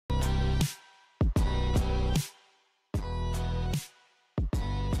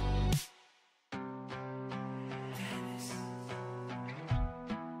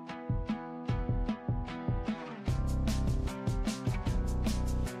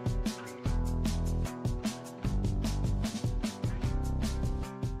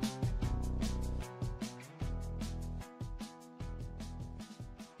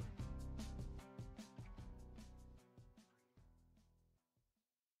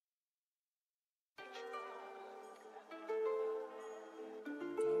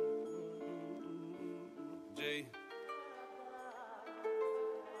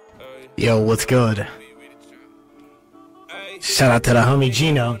Yo, what's good? Shout out to the homie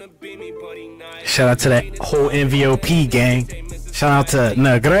Gino. Shout out to that whole MVOP gang. Shout out to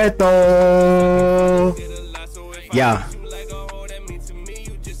Negreto. Yeah.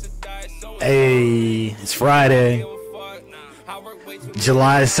 Hey, it's Friday,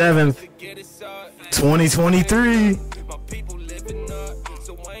 July 7th, 2023.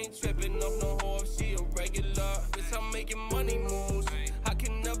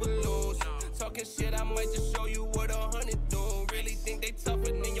 Shit, I might just show you what 100 do. Really think they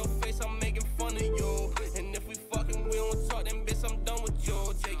tougher than your face, I'm making fun of you. And if we fucking, we don't talk, then bitch, I'm done with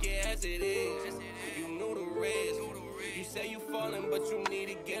you. Take it as it is. You knew the rest. You say you falling, but you need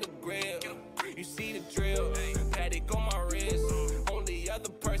to get a grip. You see the drill, paddock on my wrist. Only other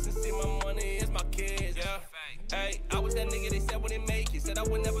person see my money is my kids. Yeah. Hey, I was that nigga they said wouldn't make it. Said I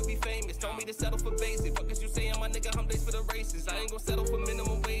would never be famous. Told me to settle for basic. Fuck is you saying, my nigga, I'm days for the races. I ain't gonna settle for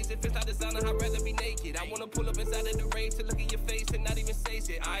minimum wage. If it's not designer, I'd rather be naked. I wanna pull up inside of the rage to look at your face and not even say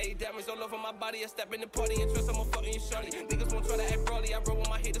shit. I ain't damage all over my body. I step in the party and trust I'm gonna fucking you shorty. Niggas won't try to act brawly. I roll with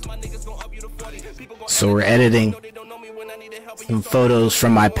my haters. My niggas gon' up you to 40. People gon' So we're editing some photos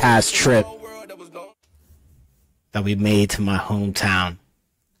from my past trip that we made to my hometown.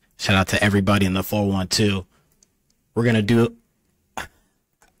 Shout out to everybody in the 412. We're gonna do,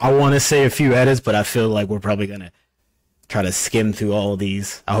 I want to say a few edits, but I feel like we're probably gonna try to skim through all of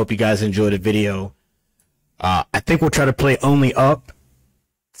these. I hope you guys enjoyed the video. I think we'll try to play Only Up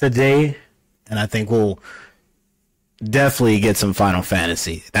today, and I think we'll definitely get some Final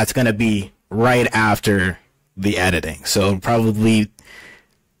Fantasy. That's gonna be right after the editing, so probably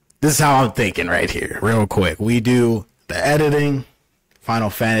this is how I'm thinking right here, real quick. We do the editing, Final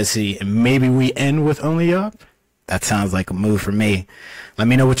Fantasy, and maybe we end with Only Up. That sounds like a move for me. Let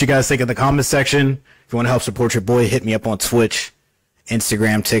me know what you guys think in the comment section. If you want to help support your boy, hit me up on Twitch,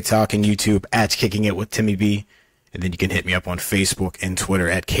 Instagram, TikTok, and YouTube at Kicking It with Timmy B. And then you can hit me up on Facebook and Twitter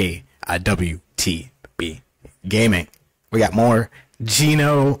at KIWTB Gaming. We got more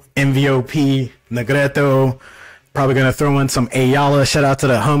Gino, MVOP, Negreto. Probably going to throw in some Ayala. Shout out to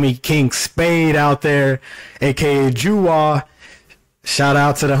the homie King Spade out there, aka Juwa. Shout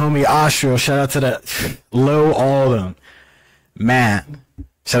out to the homie Astro. Shout out to the Low, all of them. Man,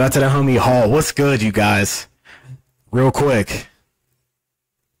 shout out to the homie Hall. What's good, you guys? Real quick,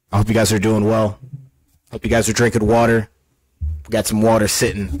 I hope you guys are doing well. Hope you guys are drinking water. We got some water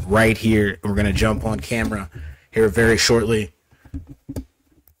sitting right here. We're going to jump on camera here very shortly. All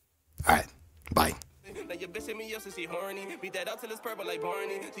right, bye. Your bitch hit me up since she horny. Beat that up till it's purple like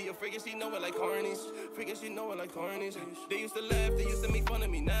Barney. See your freaking, she know it like cornies. Freaking, she know it like cornies. They used to laugh, they used to make fun of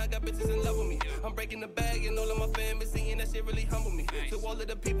me. Now I got bitches in love with me. I'm breaking the bag and all of my fam is seeing that shit really humble me. To all of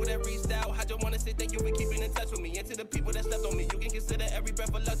the people that reached out, I just wanna say thank you for keeping in touch with me. And to the people that slept on me, you can consider every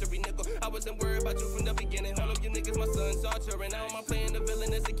breath a luxury, nigga. I wasn't worried about you from the beginning. All of you niggas, my son's Archer. And now I'm playing the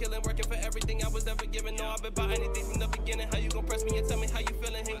villain as a killing, working for everything I was ever given. No, I've been about anything from the beginning. How you gon' press me and tell me how you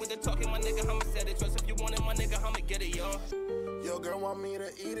feeling? Hang with the talking, my nigga, I'ma set it. Trust if you want it, my nigga, I'ma get it, yo. Yo, girl want me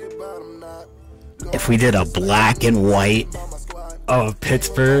to eat it, but I'm not. If we did a black and white of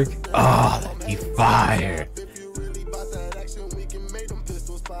Pittsburgh, oh, that'd be fire.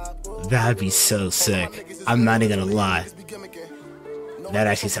 That'd be so sick. I'm not even gonna lie. That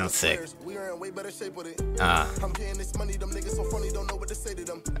actually sounds sick.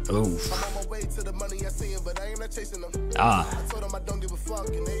 Oof.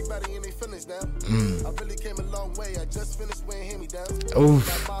 Oof.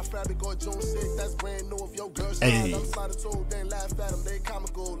 Hey.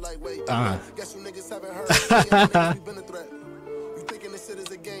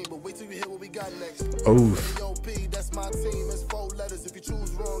 Oof. That's my team. It's 4 letters. If you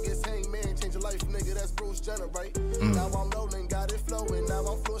choose wrong, it's hangman. Change your life, nigga. That's Bruce Jenner, right? Now I'm rolling, got it flowing. Now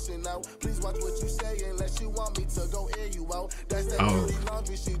I'm flushing out. Please watch what you say unless you want me to go air you out. That's that dirty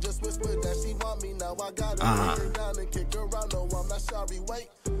laundry. She just whispered that she want me. Now I gotta take her down and kick her out. No, I'm not sorry. Wait.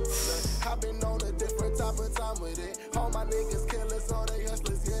 I've been on a different type of time with it. All my niggas killers, all they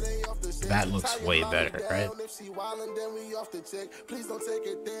hustlers, yeah, they off the shit. That looks way better, right?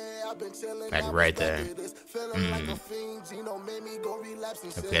 Like right there.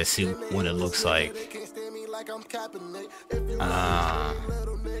 Okay, see what it looks like.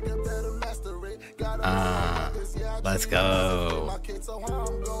 Let's go.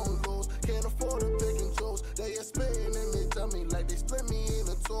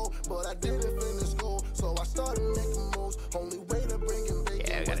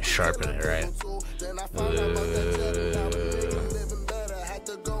 Yeah, I gotta sharpen it, right?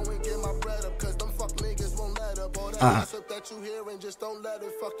 just don't let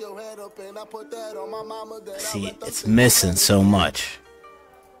it fuck your head up. And I put that on my mama. See, it's missing so much.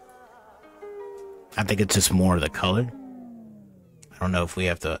 I think it's just more of the color. I don't know if we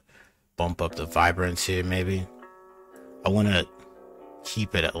have to bump up the vibrance here, maybe. I want to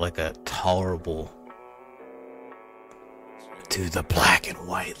keep it at like a tolerable. Dude, the black and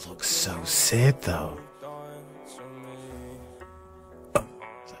white looks so sick, though. Oh,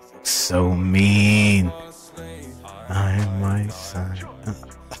 that looks so mean. I'm my son.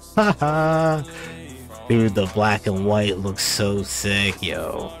 Dude, the black and white looks so sick,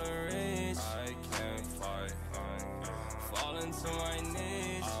 yo.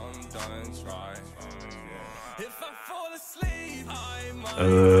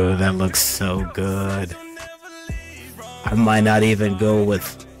 Oh, that looks so good. I might not even go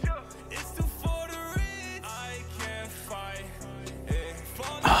with...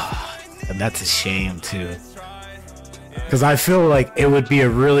 and that's a shame, too. Because I feel like it would be a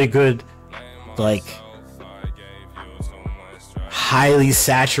really good, like, highly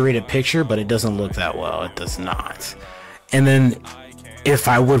saturated picture, but it doesn't look that well. It does not. And then, if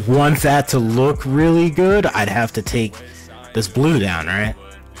I would want that to look really good, I'd have to take this blue down, right?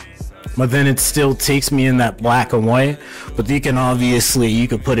 But then it still takes me in that black and white. But you can obviously, you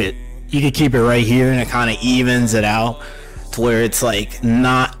could keep it right here and it kind of evens it out to where it's like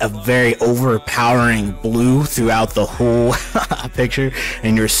not a very overpowering blue throughout the whole picture,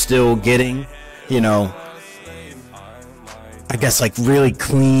 and you're still getting, you know, I guess like really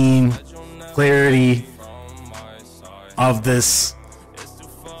clean clarity of this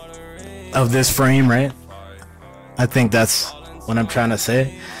frame, right? I think that's what I'm trying to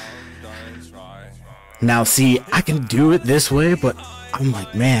say. Now, see, I can do it this way, but I'm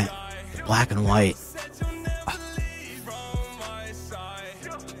like, man, black and white.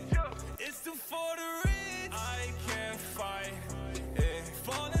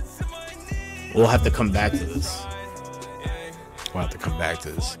 We'll have to come back to this. We'll have to come back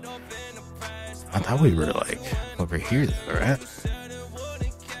to this. I thought we were like over here, though, right?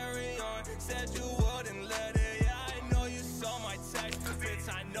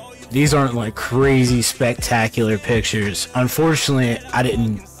 These aren't like crazy spectacular pictures. Unfortunately, I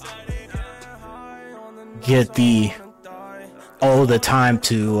didn't get all the time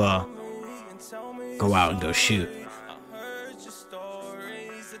to go out and go shoot.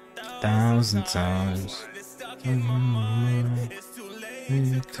 1,000 times. And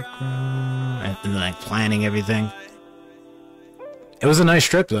like planning everything. It was a nice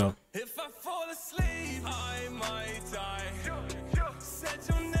trip though. It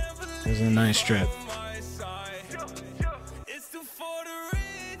was a nice trip.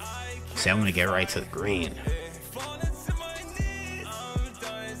 See, I'm gonna get right to the green.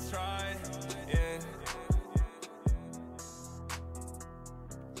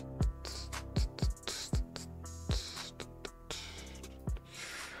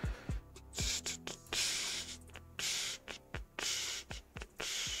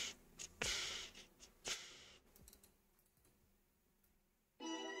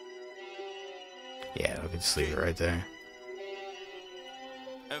 Yeah, we can just leave it right there.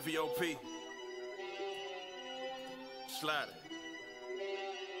 MVOP. Slider.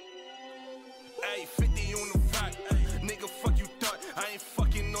 Hey, 50 on the rock. Nigga, fuck you thought. I ain't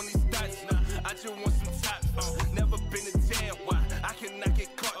fucking on these dots. Nah, I just want some top. Never been a damn why. I cannot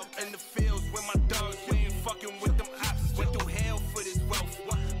get caught up in the fields with my dogs. You ain't fucking with them ops. Went through hell for this wealth.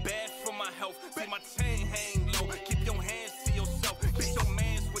 Bad for my health. See my chain hang low. Keep your hands to yourself. Get your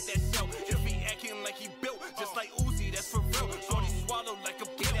mans with that self. If he acting like he built, just like Uzi, that's for real. Shorty swallowed like a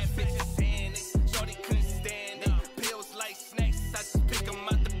get that bitch's hand. Shorty couldn't stand it. Pills like snacks. I just pick them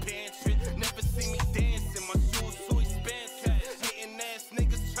out the pantry. Never see me dancing. My shoes so expensive. Hating ass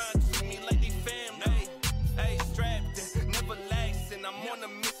niggas trying to treat me like they family. Hey, strapped in, never laxing. I'm on a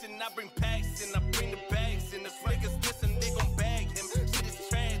mission. I bring packs and I bring the bags. And the niggas listen, they gon' bag him. Shit is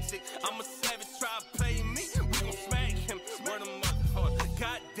tragic. I'm a savage. Try to play me. We gon' smack him. Run him up.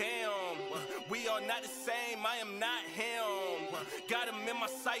 Goddamn. We are not the same. I am not him. Got him in my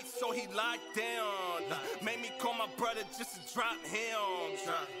sights, so he locked down. Made me call my brother just to drop him.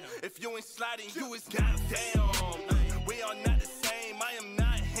 If you ain't sliding, you is goddamn. We are not the same. I am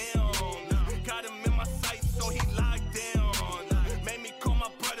not him. Got him in my sights, so he locked down. Made me call my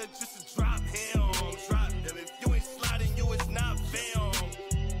brother just to drop him. If you ain't sliding, you is not film.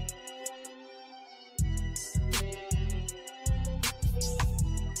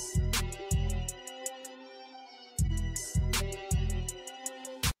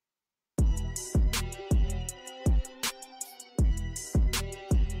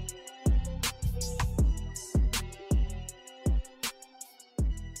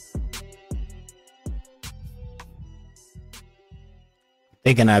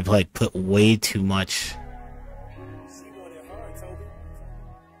 thinking I've like put way too much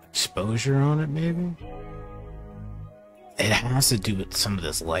exposure on it, maybe. It has to do with some of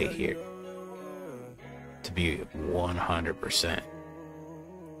this light here to be 100%.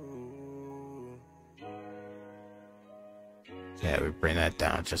 Yeah, we bring that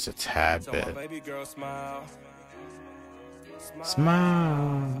down just a tad bit.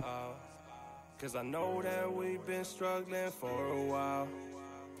 Smile. Cause I know that we've been struggling for a while.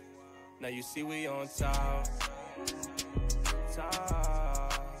 Now you see we on top.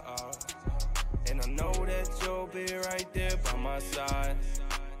 And I know that you'll be right there by my side.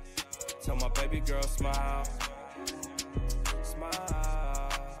 Tell my baby girl smile. Smile.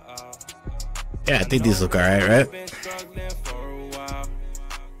 Yeah, I think these look alright, right? Been struggling for a while.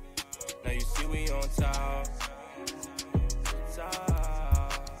 Now you see we on top.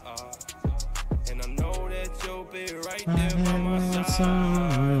 And I know that you'll be right there by my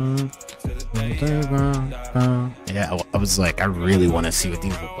side. Till the day I die. Yeah, I was like, I really want to see what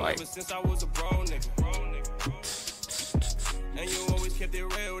these look like. Since I was a bro nigga. And you always kept it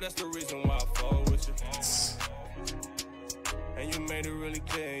real, that's the reason why I fall with you. And you made it really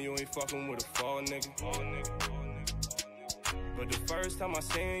clear you ain't fucking with a fall nigga. But the first time I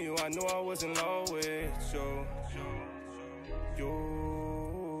seen you, I knew I was in love with you.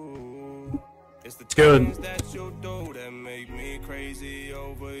 It's the good. things that you do that make me crazy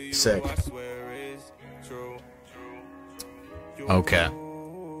over you. Sick. I swear it's true. Okay.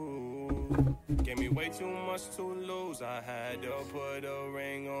 Gave me way too much to lose. I had to put a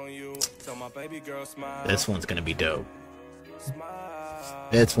ring on you. Tell my baby girl smile. This one's gonna be dope. Smile.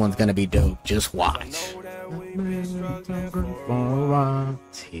 This one's gonna be dope. Just watch. Know that we've been struggling for a while.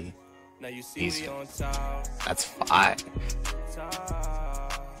 See, Now you see me on top. that's fine.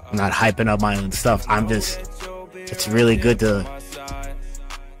 I'm not hyping up my own stuff. I'm just, it's really good to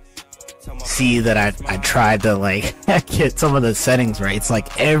see that I tried to like get some of the settings right. It's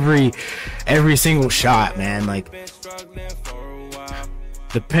like every single shot, man, like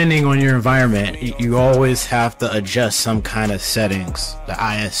depending on your environment, you always have to adjust some kind of settings, the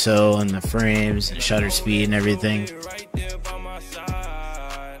ISO and the frames and shutter speed and everything.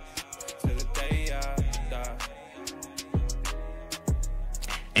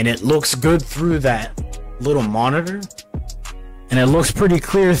 And it looks good through that little monitor, and it looks pretty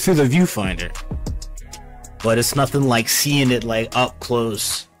clear through the viewfinder, but it's nothing like seeing it like up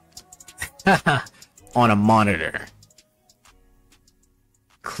close on a monitor.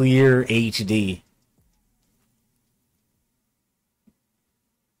 Clear HD.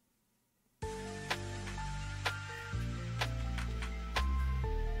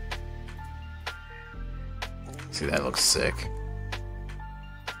 See, that looks sick.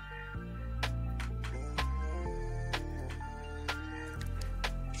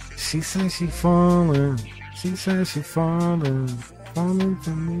 She says she falling. She says she falling. Falling for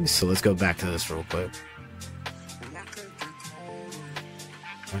me. So let's go back to this real quick.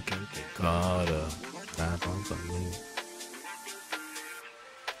 I can't get caught up.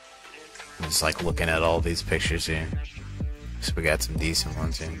 I'm just like looking at all these pictures here. So we got some decent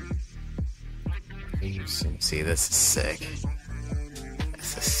ones here. See, this is sick.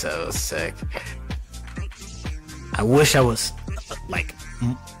 This is so sick. I wish I was like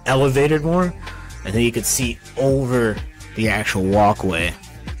elevated more, and then you could see over the actual walkway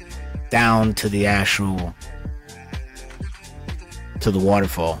down to the actual to the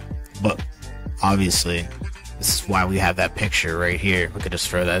waterfall. But obviously this is why we have that picture right here. We could just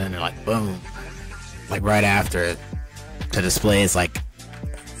throw that in there like boom, like right after it to display. It's like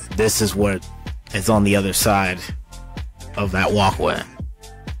this is what is on the other side of that walkway.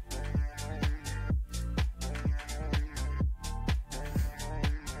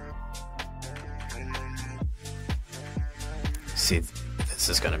 See, this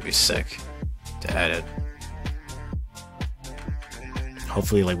is gonna be sick to edit.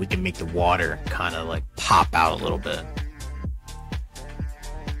 Hopefully, like, we can make the water kind of like pop out a little bit.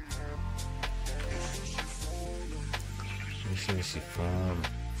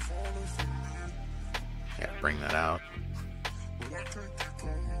 Yeah, bring that out.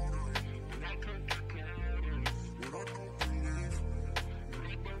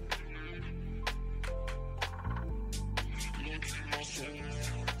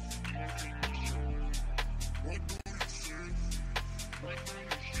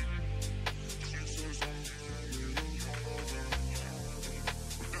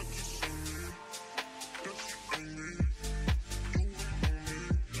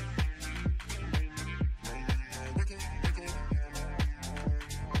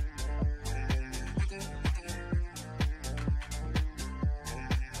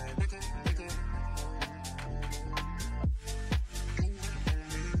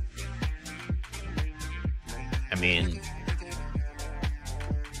 mean,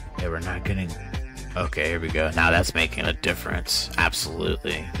 yeah, we're not getting. Okay, here we go. Now that's making a difference.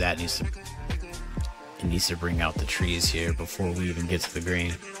 Absolutely, that needs to. It needs to bring out the trees here before we even get to the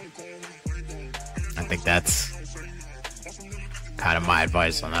green. I think that's kind of my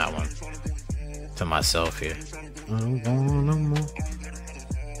advice on that one to myself here.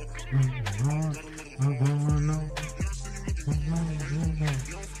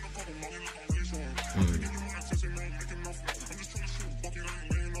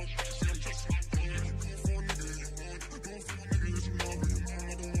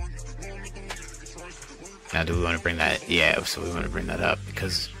 Now, do we want to bring that? Yeah, so we want to bring that up,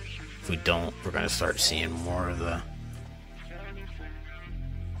 because if we don't, we're going to start seeing more of the...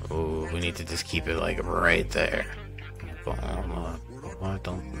 Oh, we need to just keep it, like, right there. I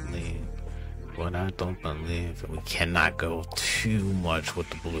don't believe... What I don't believe... We cannot go too much with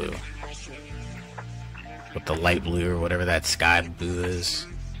the blue. With the light blue, or whatever that sky blue is.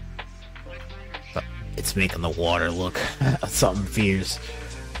 But it's making the water look something fierce.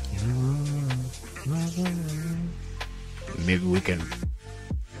 Maybe we can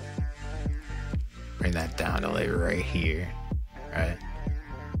bring that down to like right here, right?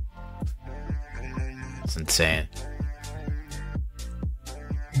 It's insane.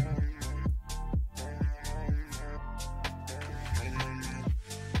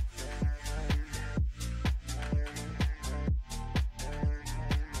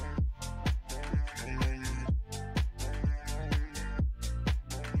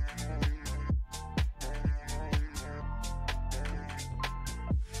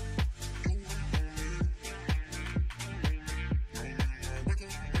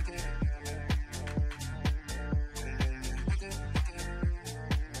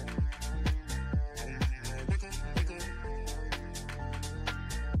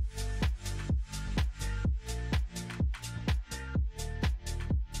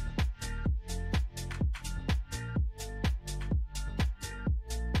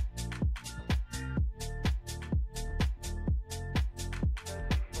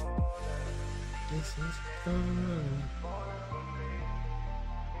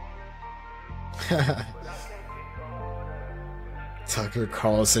 Tucker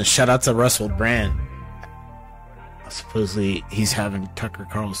Carlson. Shout out to Russell Brand. Supposedly he's having Tucker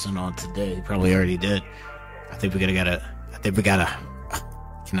Carlson on today. He probably already did. I think we gotta.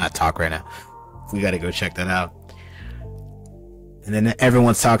 Cannot talk right now. We gotta go check that out. And then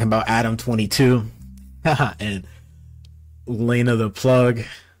everyone's talking about Adam 22 and Lena the Plug.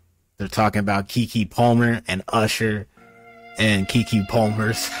 They're talking about Keke Palmer and Usher and Keke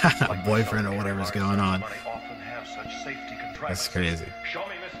Palmer's boyfriend or whatever's going on. That's crazy. Show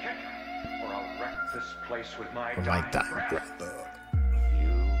me Miss Kick, or I'll wreck this place with my dying breath. You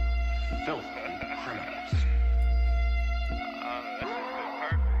filthy criminals.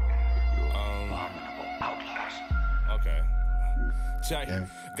 You abominable outlaws. Okay. Check. Yeah.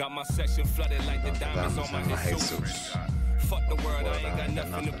 Got my section flooded like the diamonds on my Jesus. Fuck the world, I ain't got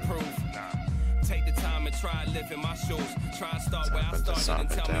nothing to prove. Take the time and try and live in my shoes. Try and start where I started and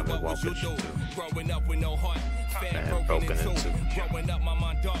tell me what would you do. Growing up with no heart, fan broken in two. Growing up, my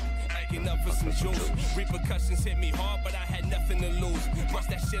mind dark, acting up for some juice. Repercussions hit me hard, but I had nothing to lose. Brush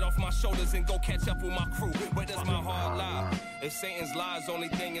that shit off my shoulders and go catch up with my crew. Where does my heart lie? If Satan's lies, only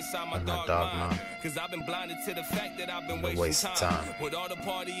thing inside my dark mind. Cause I've been blinded to the fact that I've been wasting time. With all the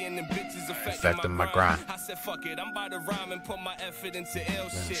partying and bitches affecting my grind. I said fuck it, I'm about to rhyme and put my effort into ill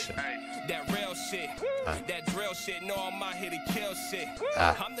shit. That real shit, that drill shit. No, I'm out here to kill shit.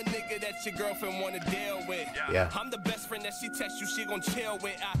 I'm the nigga that your girlfriend wanna deal with. I'm the best friend that she text you, she gon' chill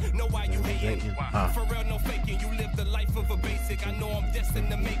with. I know why you hating. For real, no faking. You live the life of a basic. I know I'm destined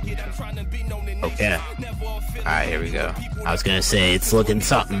to make it. I'm trying to be known in nature. Okay. Alright, here we go. I was gonna say it's looking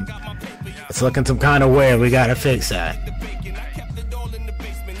something. It's looking some kind of way. We gotta fix that.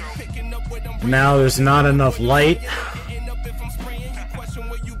 Now there's not enough light.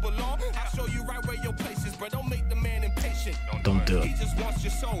 Don't do it. He just wants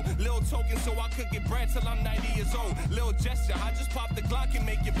your soul. Little token so I could get bread till I'm 90 years old. Little gesture, I just pop the Glock and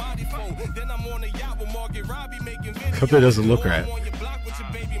make your body fold. Then I'm on a yacht with Morgan Robbie making videos. Hope it doesn't look right. It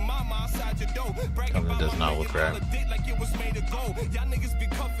does not look right. Y'all niggas be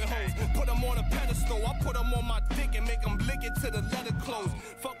cuffing hoes. Put them on a pedestal. I put them on my dick and make them lick it till the letter close.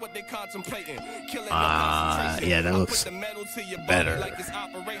 Fuck what they contemplating. Killing yeah, that looks better. Like it's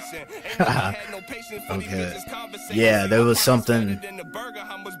operation. Okay. Yeah, there was something.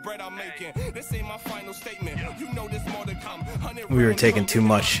 We were taking too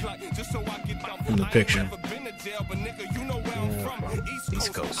much from the picture.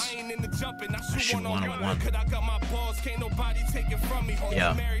 East Coast. I ain't in the jumping, I Shoot shoot one on 101. one. Cause I got my balls, can't nobody take it from me.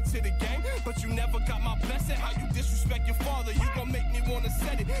 Yeah. You married to the game, but you never got my blessing. How you disrespect your father, you gon' make me wanna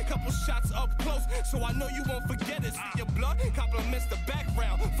set it. Couple shots up close, so I know you won't forget it. See your blood compliments the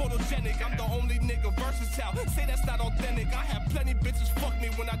background. Photogenic, I'm the only nigga versatile. Say that's not authentic. I had plenty bitches fuck me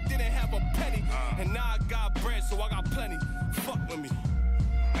when I didn't have a penny. And now I got bread, so I got plenty. Fuck with me.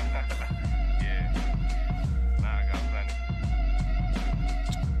 Yeah. Nah, I got plenty.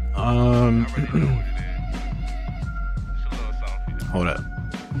 Um, I already know what it is. It's a little something for you. hold up. G.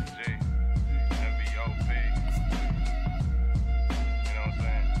 MVOP. You know what I'm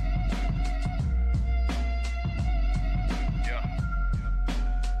saying? Yeah.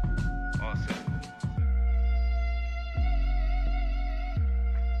 All set.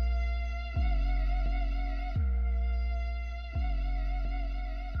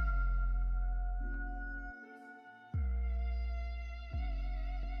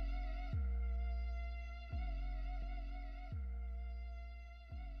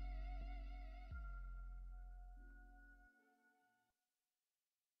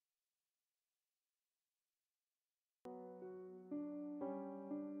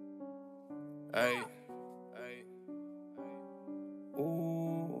 Hey, hey,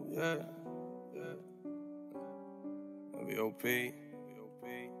 ooh, yeah, yeah. VOP,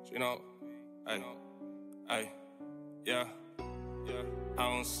 you know, hey, yeah, I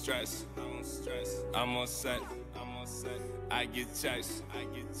don't stress, I'm on set, I get checks,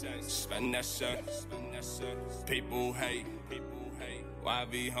 spend that shit, people hate, why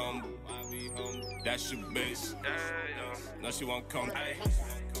be humble, that's your bitch, no she won't come, hey,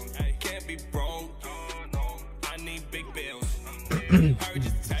 can't be broke, I need big bills, heard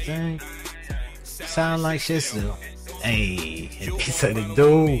you tell you, Sound like shit still. Hey, he said it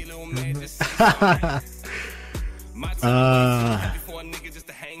do. Hey,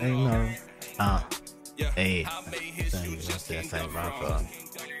 no. Hey. Dang, that's that same rapper.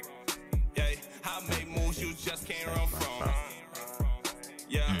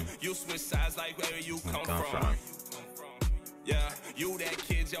 You switch sides like where you come from. Yeah, you that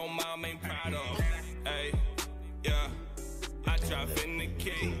kid your mom ain't proud of. Hey, yeah, I drive in the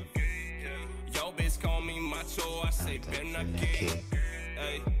key. Yo, bitch call me macho, I say Ben a kid.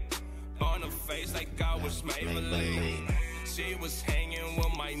 Hey, on her face like I was Maybelline. She was hanging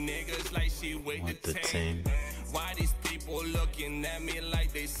with my niggas like she with the team. Why these people looking at me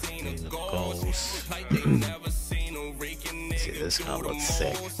like they seen a ghost? Like they never seen a raking nigga this do kind the looks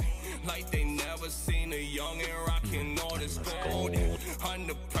sick. most. Like they never seen a young and rocking all this gold.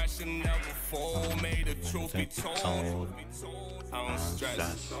 Under pressure never fall, made the truth be told. I don't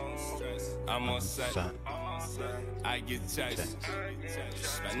stress, I'm on set, I get checks,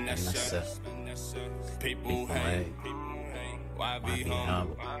 spend that shit, people hate, why be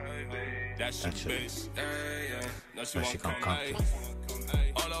humble, that's your bitch, no she won't come,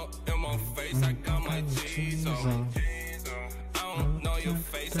 all up in my face, I got my G's on. I don't know your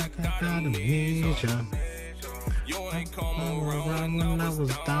face, I got amnesia. You ain't come around when I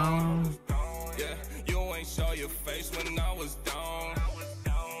was down. Yeah, you ain't show your face when I was down.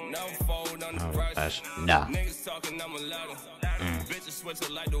 Never fold under pressure. Nah. Niggas talking, I'ma let them. Bitches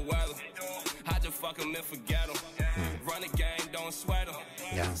switching like the weather. I just fuck them and forget them. Run the game, don't sweat them.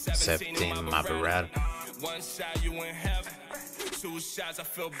 Yeah, 17 in my Beretta. One shot, you in heaven. 2 shots, I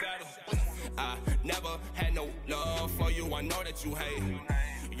feel better. I never had no love for you. I know that you hate.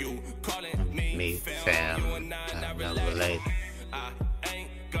 You calling me fam. You and I not related. I ain't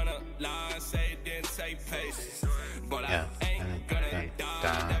gonna lie and say it didn't take patience. But I ain't gonna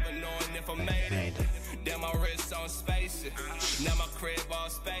die, never knowing if I made it. Then my wrist on spacious. Now my crib all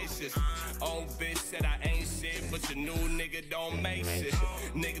spacious. Old bitch said I ain't shit, but your new nigga don't make shit.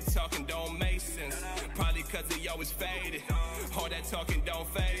 Nigga talking don't make sense. Probably cause he always faded. All that talking don't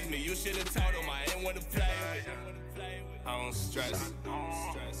phase me. You should've told him I ain't wanna play with. I don't stress,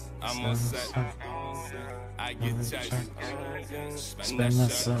 I'm on set, I get checks, spend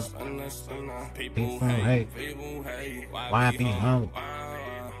that shit, people hate, Why be humble?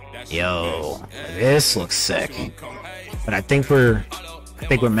 Yo, this looks sick, but I think we're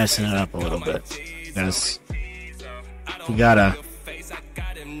messing it up a little bit. Because we got a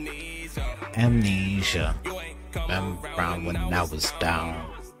amnesia. Remember around when I was down.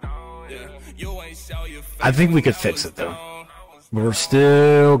 I think we could fix it though. We're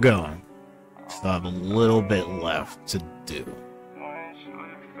still going. Still have a little bit left to do.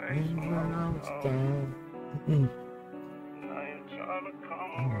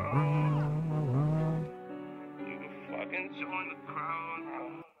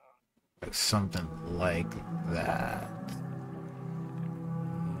 Something like that.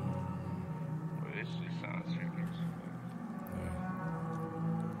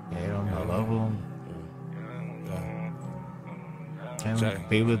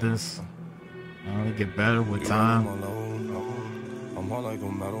 be with this. Only get better with time. I'm hard like a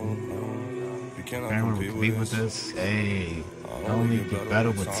metal. You cannot Camera compete will be with this. Hey, only get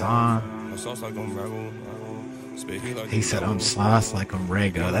better with time. I sauce like I'm Rego. He said I'm sauce like I'm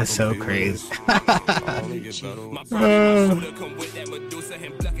Rego. That's so crazy.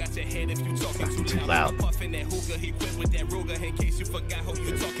 Too loud.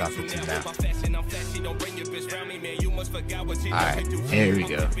 Alright, here we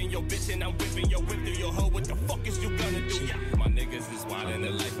go. My niggas is wild in the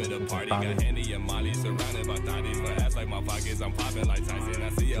life of the party. Got Henny and Molly surrounded by thotties. But ass like my pockets, I'm popping like Tyson. I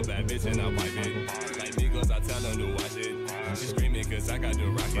see a bad bitch and I pipe it. Like Migos, I tell them to watch it. She screaming cause I got the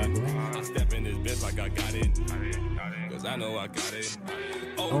rocket. I step in this bitch like I got it. Cause I know I got it.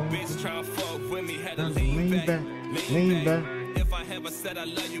 Oh, bitch tryna fuck with me. Had to lean back. Lean back. If I ever said I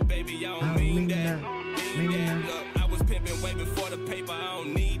love you, baby, I don't mean that. Look, I was pimping way before the paper. I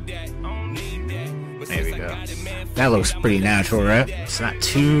don't need that. There we go. That looks pretty natural, right? It's not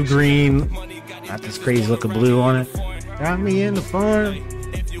too green. Not this crazy looking blue on it. Got me in the farm.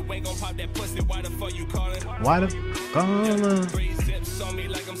 Why the color?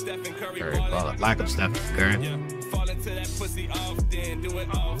 Curry ball like I'm Stephen Curry.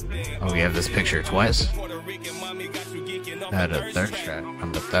 Oh, we have this picture twice. Had a third track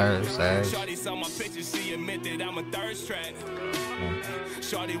on the third side.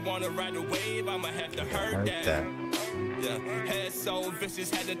 Shorty wanna ride the wave, I'ma have to hurt that. Yeah, head so vicious,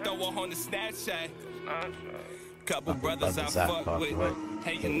 had to throw her on the Snapchat. Couple brothers I fuck with,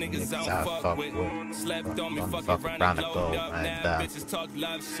 hating niggas I fuck with. Slept on me, fuck around and glowed up. Mad bitches talk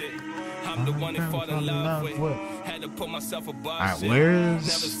love shit. I'm the one they fall in love with. Had to put myself above shit. Never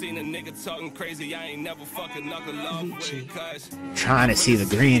seen a nigga talking crazy. I ain't never fucking knuckle off with. Cause trying to see the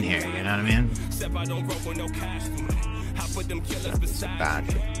green here, you know what I mean? Except I don't roll with no costume. I put them killers beside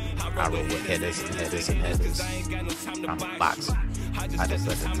me. I roll with headers and headers and headers. I'm boxing. I just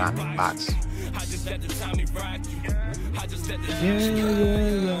let the time box. I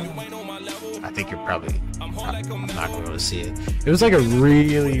think you're probably I'm not going to see it. It was like a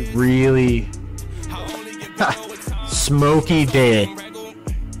really, really smoky day.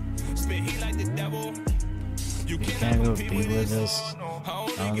 You can't go be with us. I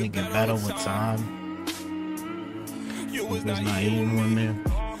only get better with time. You was not even with me.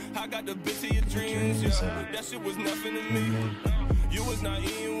 I got the bitch of your dreams, that shit was nothing to me. You was not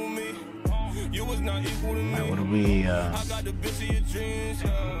even with me. You was not equal to me. Alright, what do we I got the bitch of your dreams,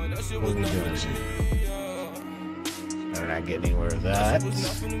 that shit was nothing to me. We're not getting anywhere with that.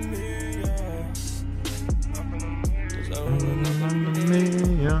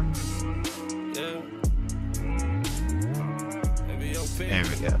 There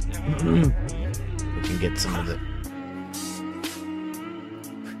we go. We can get some of the.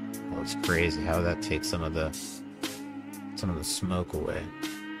 Oh, it's crazy how that takes some of the smoke away.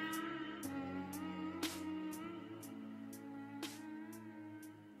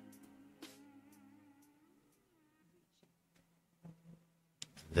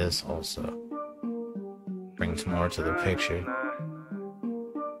 This also brings more to the picture.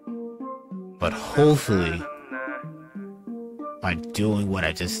 But hopefully, by doing what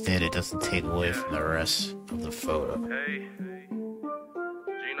I just did, it doesn't take away from the rest of the photo. Hey,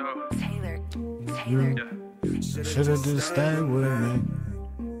 Gino. Taylor. Should've just stayed with me.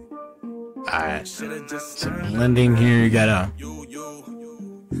 Alright, some blending here. You gotta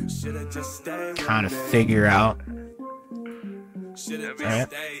kind of figure out. Right.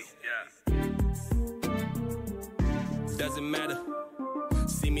 Doesn't matter.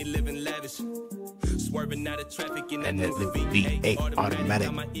 See me living lavish. Swerving out of traffic in that And it would be V8 automatic.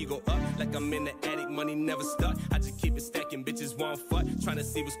 Got my ego up like I'm in the attic. Money never stuck. I just keep it stacking. Bitches want fuck. Trying to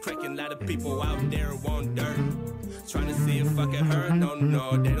see what's cracking. Lot of people out there want dirt. Trying to see if I can hurt. No,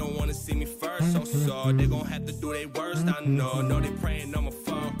 they don't want to see me first. So they gon' have to do their worst. I know they praying on my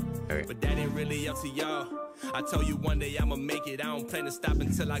phone. But that ain't really up to y'all. I told you one day I'ma make it. I don't plan to stop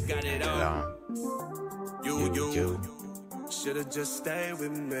until I got it all. You should've just stayed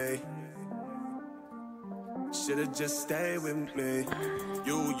with me. Should've just stayed with me.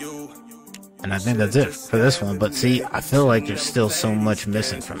 You. And I think that's it for this one. But see, I feel like there's still so much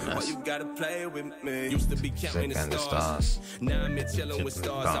missing from this. Second stars. Now I'm chilling with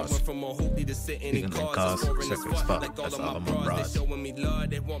stars. I went from a hoopty to sitting in cars. Like all of my brothers, they showing me love.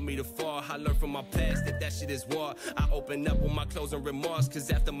 They want me to fall. I learned from my past that shit is war. I open up with my closing remorse.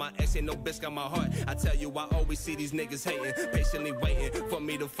 Cause after my ex ain't no bitch got my heart. I tell you, I always see these niggas hating, patiently waiting for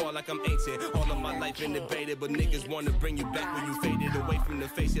me to fall like I'm ancient. All of my life been debated, but niggas wanna bring you back when you faded away from the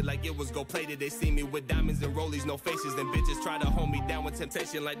face. Shit like it was go play faded. They see me with diamonds and rollies, no faces. And bitches try to hold me down with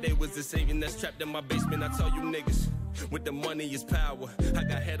temptation like they was the savior that's trapped in my basement. I tell you niggas, with the money is power. I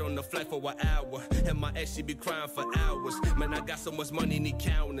got head on the flight for an hour, and my ex, she be crying for hours. Man, I got so much money, need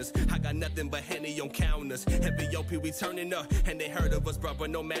counters. I got nothing but Henny on counters. Heavy OP, we turning up, and they heard of us, bro. But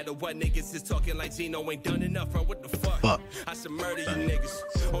no matter what, niggas is talking like Gino ain't done enough, bro. What the fuck? I should murder you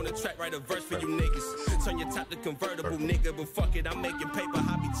niggas. On the track, write a verse for you niggas. Turn your top to convertible, nigga. But fuck it, I'm making paper,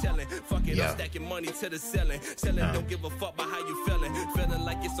 I be chillin'. Fuck it, I'm stacking money to the ceiling. Selling, don't give a fuck about how you feeling. Feeling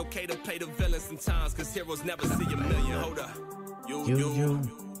like it's okay to play the villain sometimes, cause heroes never see a million. Hold up. You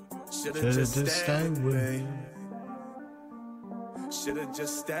should've just stayed with me. Should've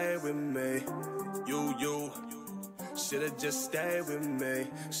just stayed with me. You should've just stayed with me.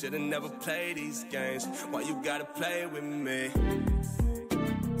 Should've never played these games. Why you gotta play with me?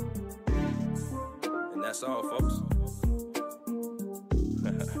 And that's all, folks.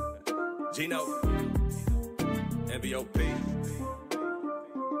 Gino, MVOP.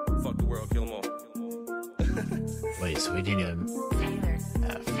 Fuck the world, kill them all. Wait, so we didn't even...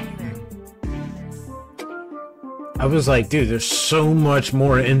 I was like, dude, there's so much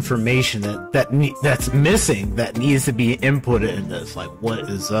more information that's missing that needs to be inputted in this. Like,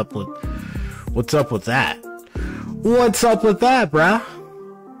 what's up with that? What's up with that, bruh?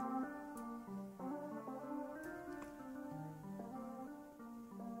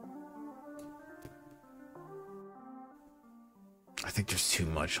 I think there's too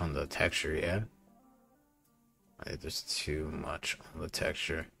much on the texture, yeah? I think there's too much on the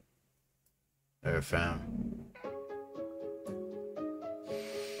texture. There, fam.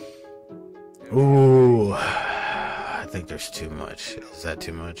 Ooh, I think there's too much. Is that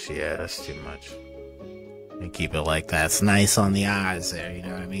too much? Yeah, that's too much. And keep it like that. It's nice on the eyes there, you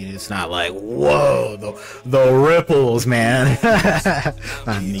know what I mean? It's not like, whoa, the ripples, man.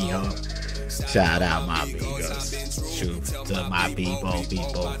 Neo. Shout out my amigos. Shoot to my people.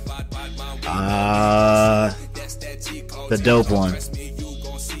 The dope one.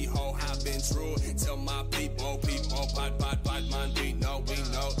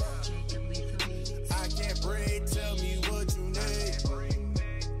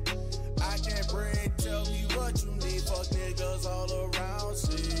 All around,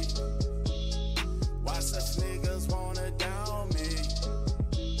 see why such niggas wanna down me.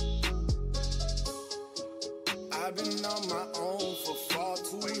 I've been on my own for far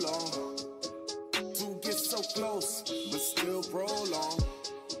too long to get so close but still prolong.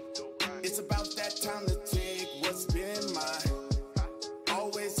 It's about that time to take what's been mine.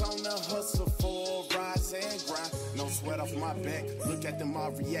 Always on the hustle for a rise and grind. No sweat off my back. Look at them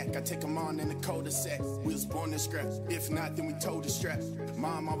all react. I take them on in the cul-de-sac. We was born in scrap. If not, then we told the strap.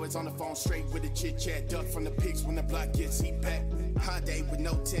 Mom always on the phone straight with a chit-chat. Duck from the pigs when the block gets heat back. Hyundai with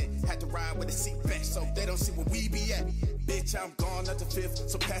no tent. Had to ride with a seat back so they don't see where we be at. Bitch, I'm gone up the fifth.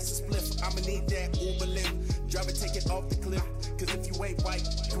 So pass the spliff. I'ma need that Uber lift. Drive it, take it off the cliff. Cause if you ain't white,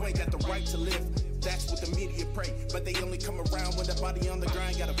 you ain't got the right to live. That's what the media pray, but they only come around when the body on the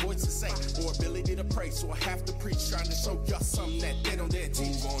grind got a voice to say or ability to pray. So I have to preach, trying to show y'all something that they don't dare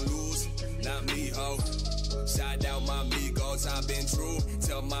teach. Who gon' lose? Not me, ho. Shout out my amigos, I've been true.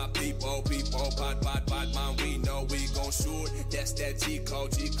 Tell my people, bad man, we know we gon' shoot. That's that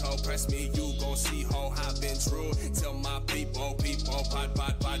G-code, press me, you gon' see, ho, I've been true. Tell my people,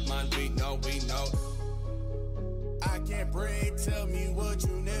 bad man, we know. I can't break, tell me what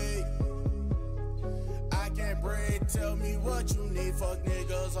you need. I can't break, tell me what you need. Fuck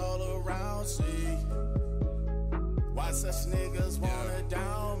niggas all around, see why such niggas wanna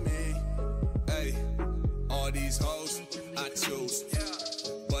down me. Hey, all these hoes, I choose.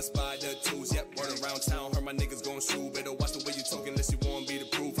 Bust by the twos, yep, run around town. Heard my niggas gon' shoot. Better watch the way you talking, unless you wanna be the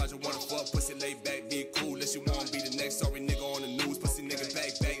proof. I just wanna fuck, pussy lay back, be cool. Unless you wanna be the next sorry nigga on the news. Pussy nigga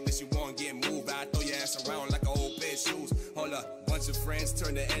back, unless you wanna get moved. I throw your ass around like a old pair of shoes. Hold up, bunch of friends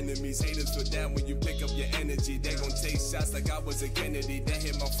turn to enemies. Haters feel down when you pick up your energy. They gon' take shots like I was a Kennedy. They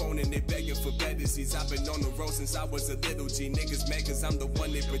hit my phone and they begging for better seats. I've been on the road since I was a little G. Niggas mad cause I'm the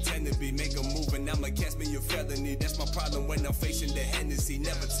one they pretend to be. Make a move and I'ma catch me a felony. That's my problem when I'm facing the Hennessy.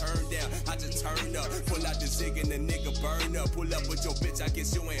 Never turn down, I just turn up. Pull out the zig and the nigga burn up. Pull up with your bitch, I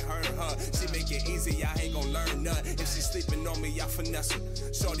guess you ain't heard her. She make it easy, I ain't gon' learn none. If she sleeping on me, I finesse her.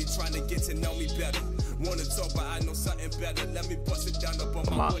 Shorty trying to get to know me better. Wanna talk, but I know something better. Let me bust it down up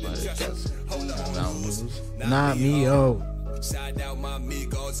on my wooden dresser. Hold up, not me, oh. Shout out my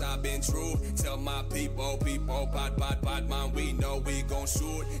amigos, I've been true. Tell my people, bad man, we know we gon'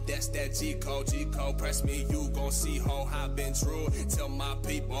 shoot. That's that G-code, press me, you gon' see how I've been true. Tell my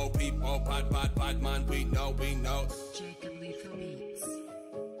people, bad man, we know. Jacob Lethal Beats.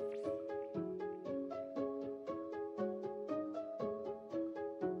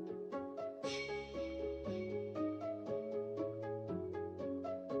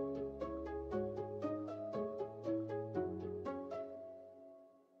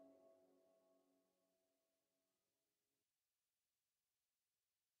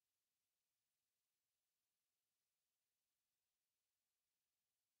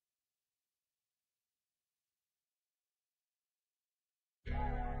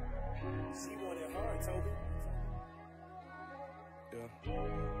 She wanted hard, Toby. Yeah.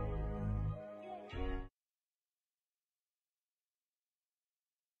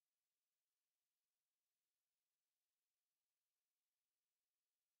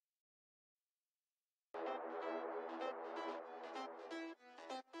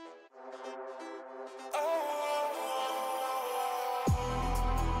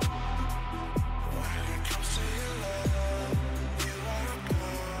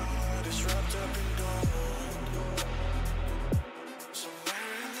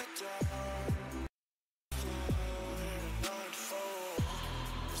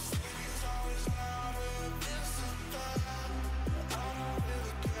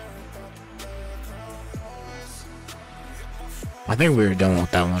 I think we were done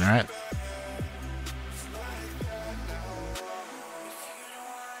with that one, right?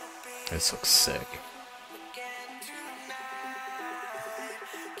 This looks sick.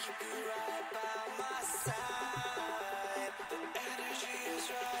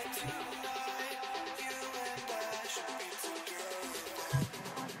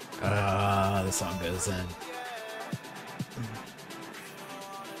 The song goes in.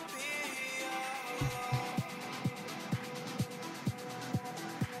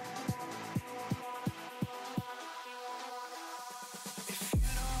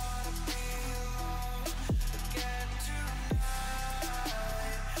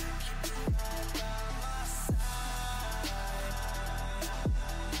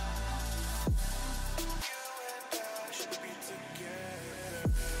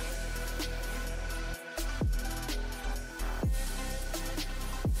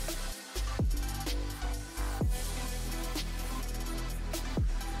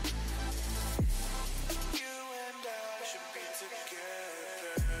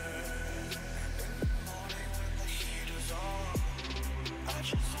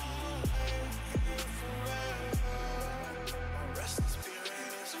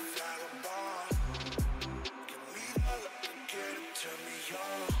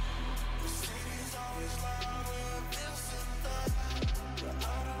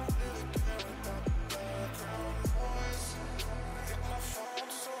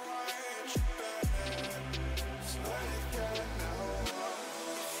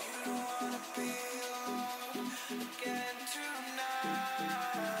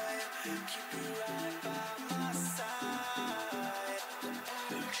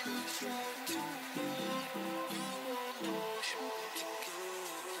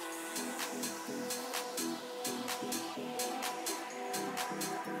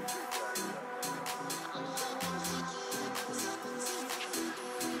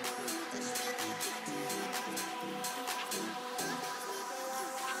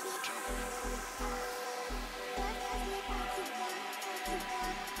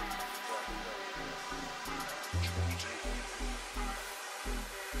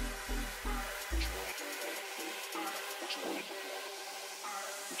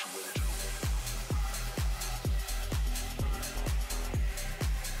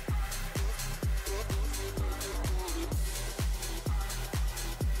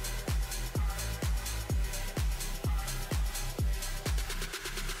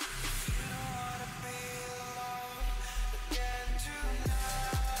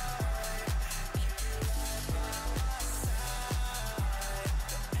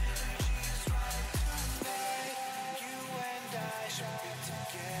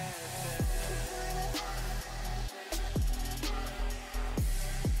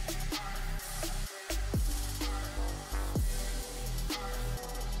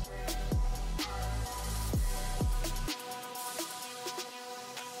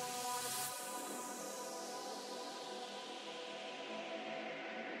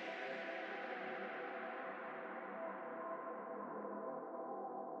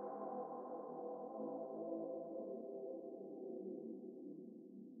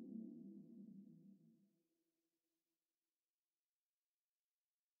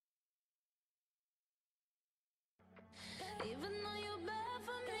 Even though you're bad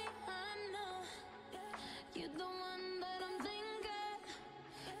for me, I know you're the one that I'm thinking.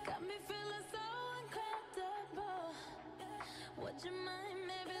 Got me feeling so incredible. Would you mind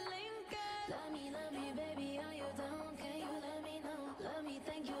maybe linking? Love me, baby, are you down? Can you let me know? Love me,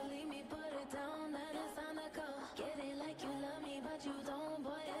 thank you, leave me, put it down. Then it's time to go. Get it like you love me, but you don't,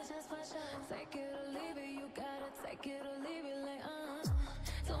 boy, it's just for sure. Take it or leave it, you gotta take it or leave it, like,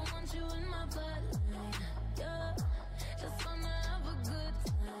 don't want you in my bloodline, yeah. Just wanna have a good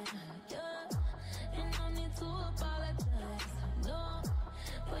time, yeah. And no need to apologize, no.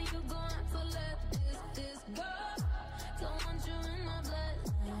 But you gon' have to let this go. Don't want you in my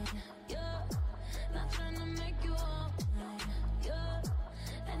bloodline, yeah.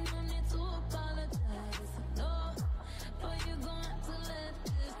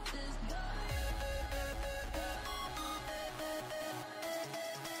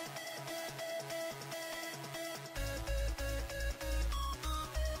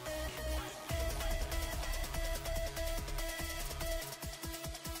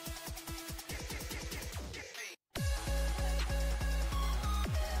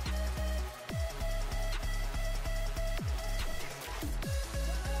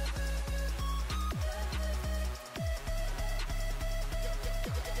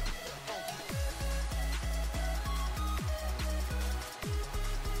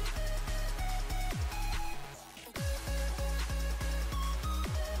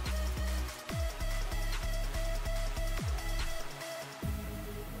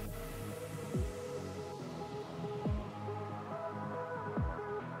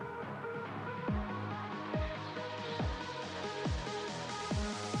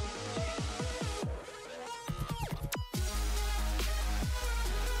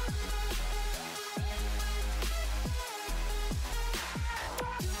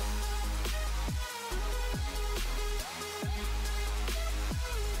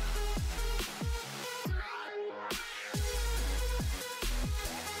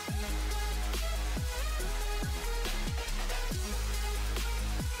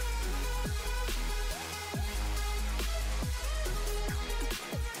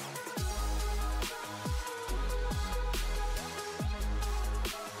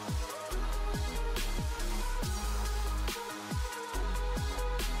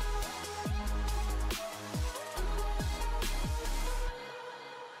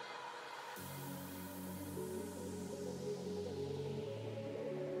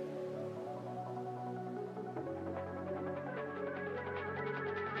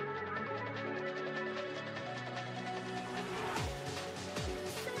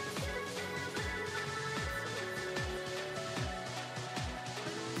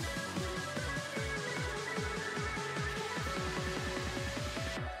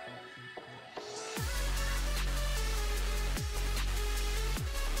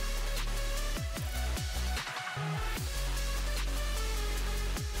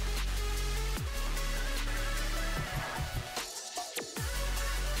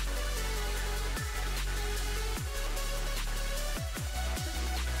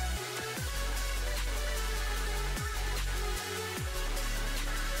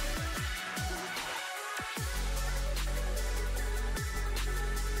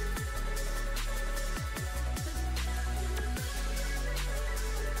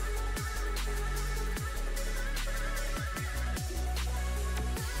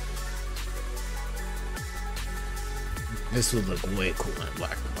 This would look way cooler in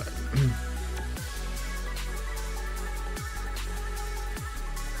black and white.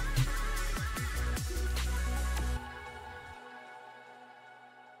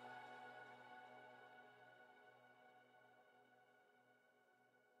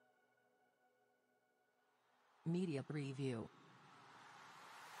 Media preview.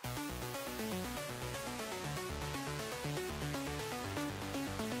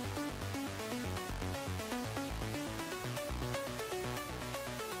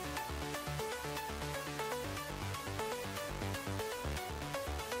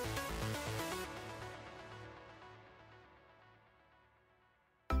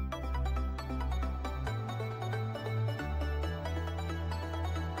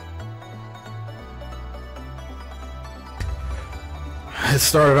 It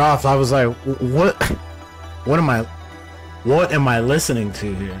started off, I was like, what am I listening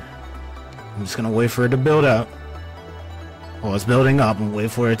to here? I'm just gonna wait for it to build up. Well, it's building up and wait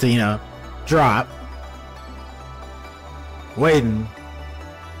for it to, you know, drop. Waiting.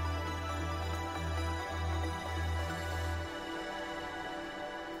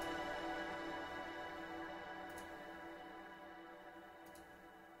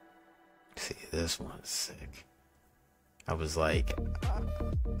 See, this one's sick. I was like,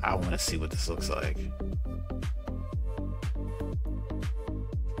 I want to see what this looks like.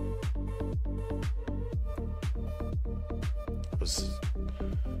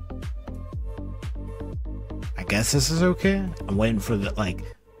 I guess this is okay. I'm waiting for the, like,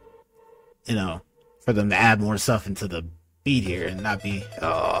 you know, for them to add more stuff into the beat here and not be,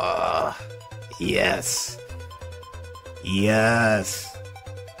 oh, yes. Yes.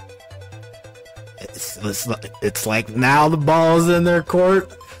 It's like now the ball's in their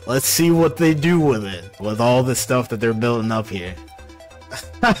court. Let's see what they do with it, with all the stuff that they're building up here.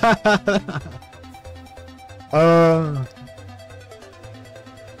 I've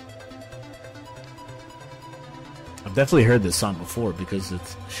definitely heard this song before because it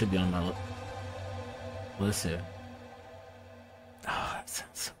should be on my list here. Oh, that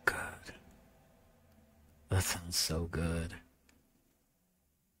sounds so good. That sounds so good.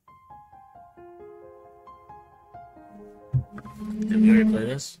 Did we already play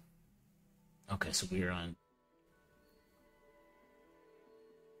this? Okay, so we were on.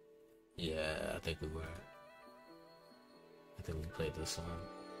 Yeah, I think we were. I think we played this song.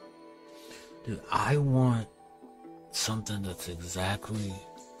 Dude, I want something that's exactly.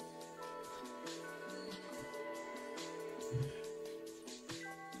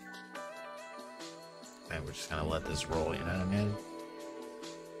 Man, we're just gonna let this roll, you know what I mean?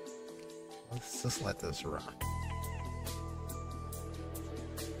 Let's just let this run.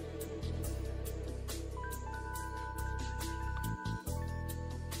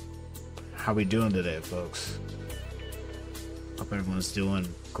 How we doing today, folks? Hope everyone's doing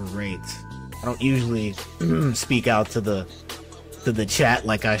great. I don't usually speak out to the chat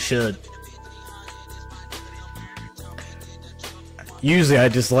like I should. Usually I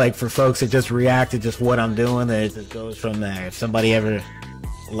just like for folks to just react to just what I'm doing, and it just goes from there. If somebody ever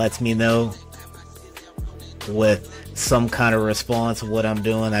lets me know with some kind of response of what I'm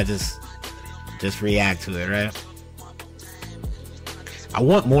doing, I just react to it, right? I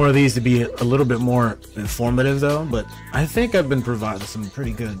want more of these to be a little bit more informative though, but I think I've been providing some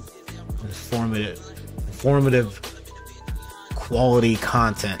pretty good informative quality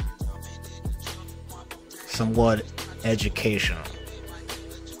content. Somewhat educational.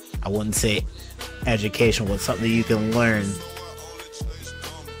 I wouldn't say educational, but something you can learn.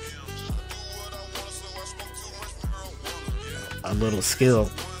 A little skill.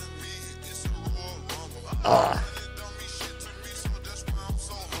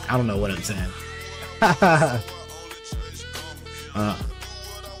 I don't know what I'm saying.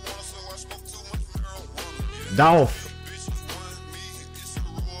 Dolph.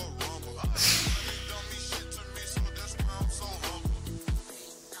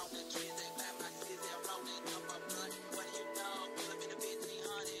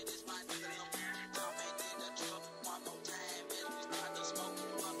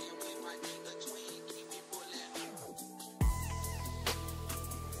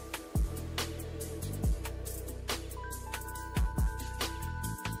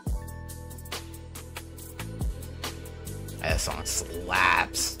 That song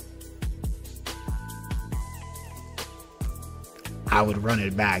slaps. I would run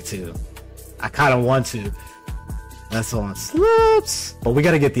it back too. I kind of want to. That song slaps. But we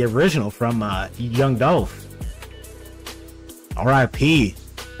got to get the original from Young Dolph. R.I.P.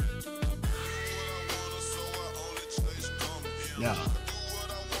 Yeah.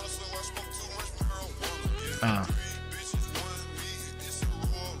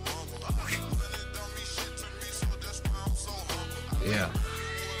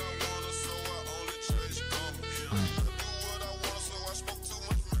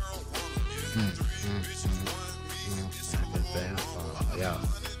 Yeah.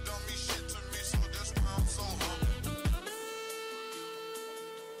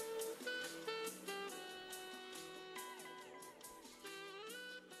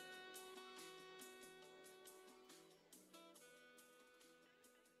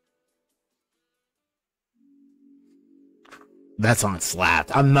 That song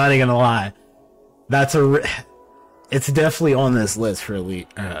slapped. I'm not even gonna lie. It's definitely on this list for elite.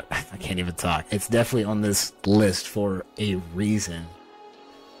 I can't even talk. It's definitely on this list for a reason.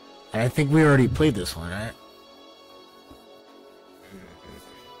 And I think we already played this one, right?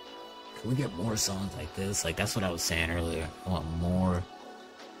 Can we get more songs like this? Like, that's what I was saying earlier. I want more.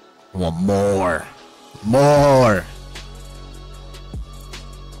 I want more. More!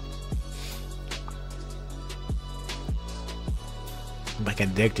 I'm like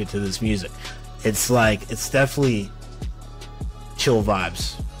addicted to this music. It's definitely chill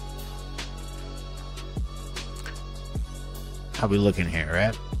vibes. How we looking here,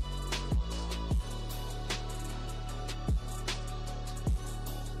 right?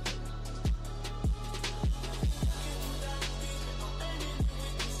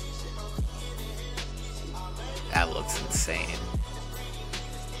 That looks insane.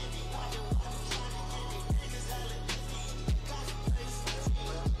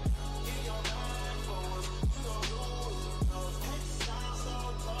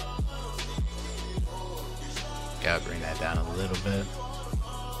 Gotta bring that down a little bit.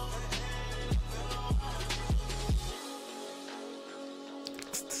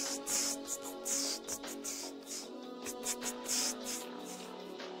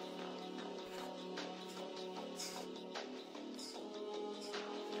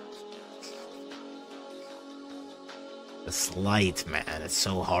 This light, man, it's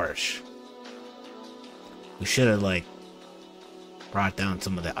so harsh. We should have, like, brought down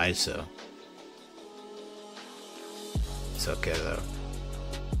some of the ISO. It's okay, though.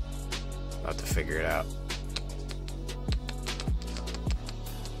 I'll have to figure it out.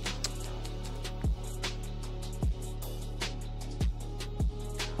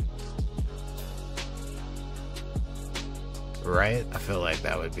 Right? I feel like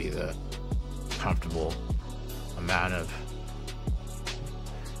that would be the comfortable amount of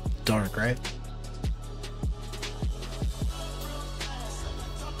dark, right?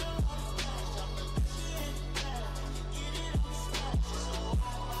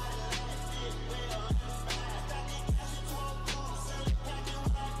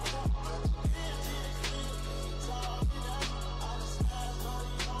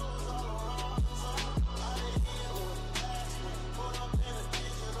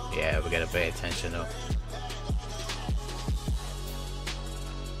 Yeah, we gotta pay attention though.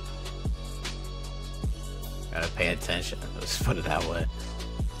 Gotta pay attention. Let's put it that way.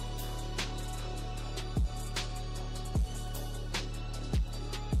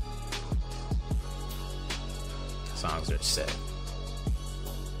 Songs are sick.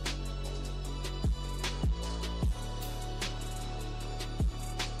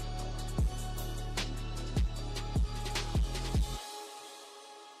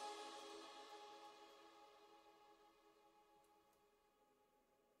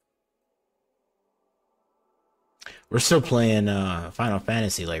 We're still playing Final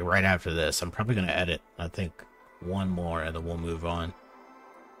Fantasy like right after this. I'm probably gonna edit, I think, one more and then we'll move on.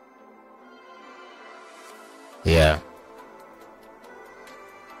 Yeah.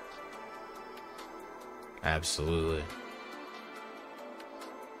 Absolutely.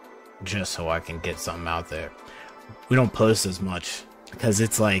 Just so I can get something out there. We don't post as much because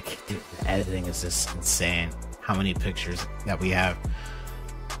it's like, dude, the editing is just insane. How many pictures that we have.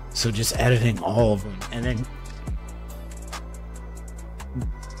 So just editing all of them and then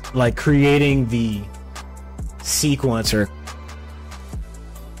like creating the sequence or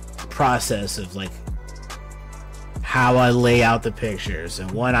process of like how I lay out the pictures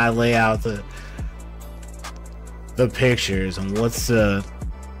and when I lay out the pictures and what's the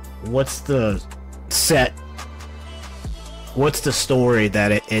set, what's the story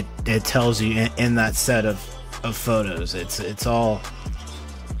that it tells you in that set of photos. It's all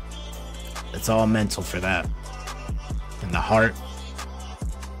mental for that. And the heart.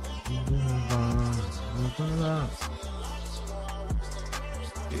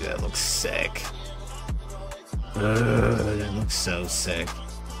 Dude, that looks sick. That looks so sick.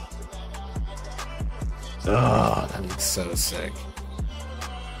 Oh, that looks so sick.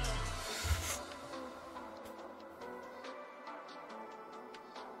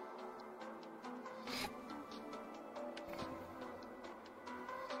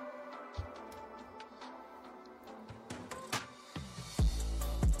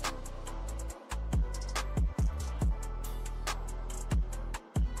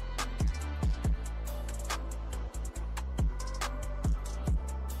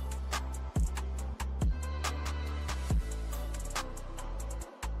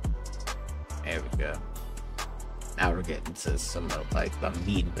 go. Now we're getting to some of like the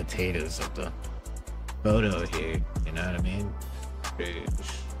meat and potatoes of the photo here. You know what I mean?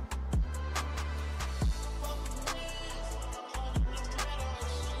 Jeez.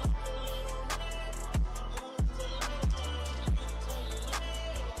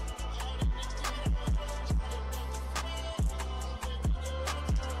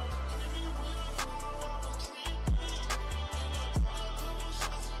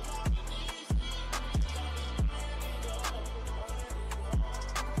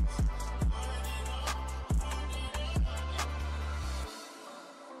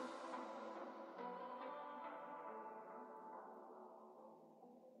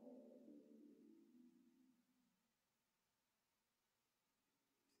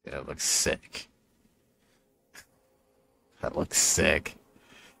 That looks sick. That looks sick.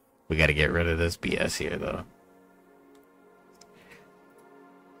 We gotta get rid of this BS here, though.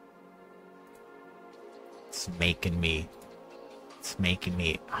 It's making me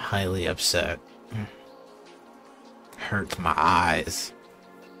highly upset. Hurts my eyes.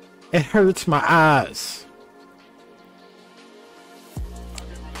 It hurts my eyes.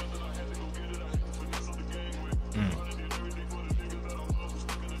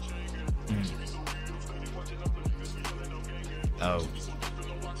 Oh.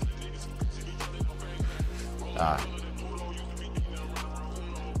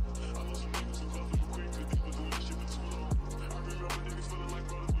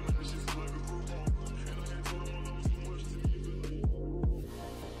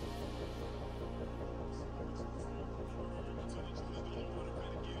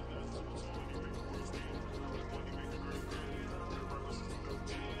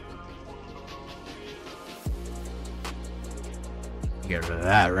 Get rid of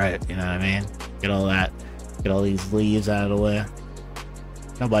that, right? You know what I mean? Get all that. Get all these leaves out of the way.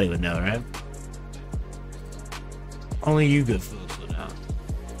 Nobody would know, right? Only you good fools would know.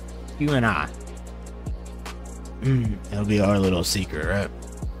 You and I. It'll be our little secret, right?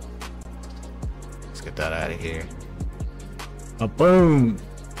 Let's get that out of here. Boom!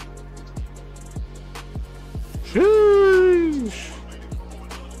 Sheesh!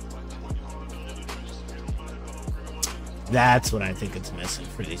 That's what I think it's missing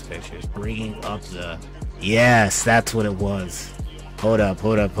for these pictures. Bringing up the... Yes, that's what it was. Hold up.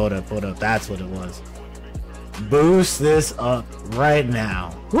 That's what it was. Boost this up right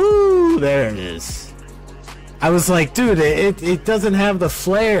now. Woo! There it is. I was like, dude, it doesn't have the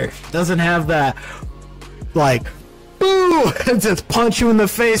flair. It doesn't have that, like, boo! It just punch you in the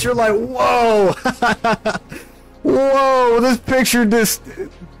face. You're like, whoa! Whoa! This picture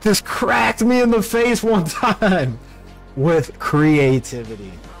just cracked me in the face one time. With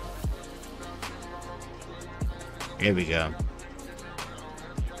creativity. Here we go.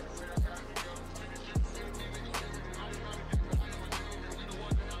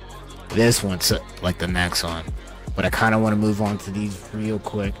 This one's like the next one. But I kind of want to move on to these real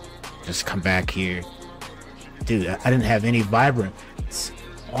quick. Just come back here. Dude, I didn't have any vibrance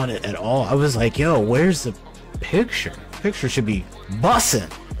on it at all. I was like, yo, where's the picture? Picture should be bussin'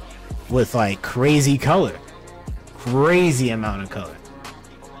 with like crazy color. Crazy amount of color.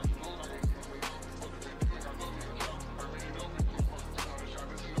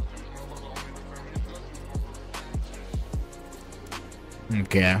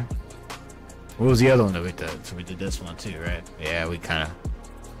 Okay. What was the other one that we did? So we did this one too, right? Yeah, we gotta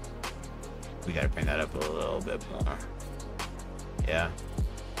bring that up a little bit more. Yeah.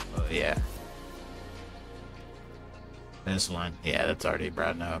 Oh yeah. This one. Yeah, that's already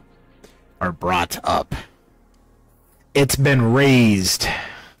brought up. Or brought up. It's been raised.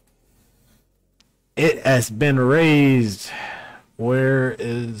 It has been raised. Where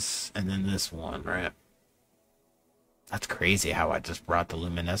is... And then this one, right? That's crazy how I just brought the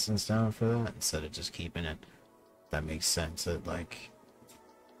luminescence down for that instead of just keeping it. That makes sense. It, like...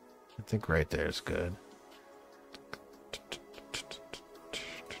 I think right there is good.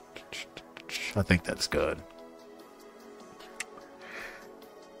 I think that's good.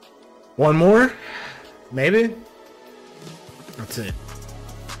 One more? Maybe? That's it.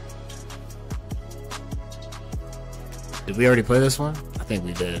 Did we already play this one? I think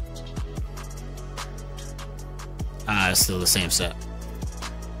we did. It's still the same set.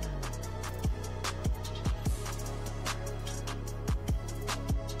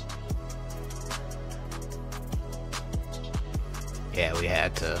 Yeah, we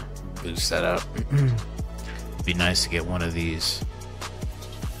had to boost that up. It'd be nice to get one of these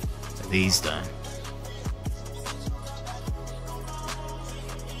done.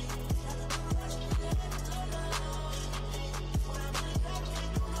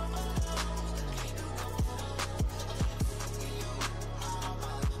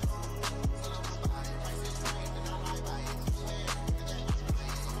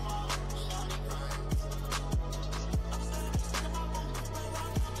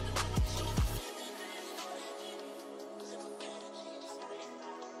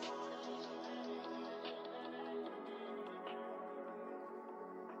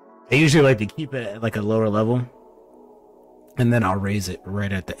 I usually like to keep it at like a lower level, and then I'll raise it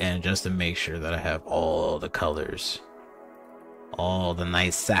right at the end just to make sure that I have all the colors, all the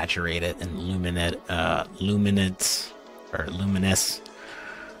nice saturated and luminance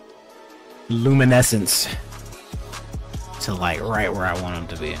luminescence to like right where I want them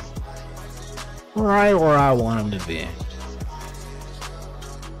to be. Right where I want them to be.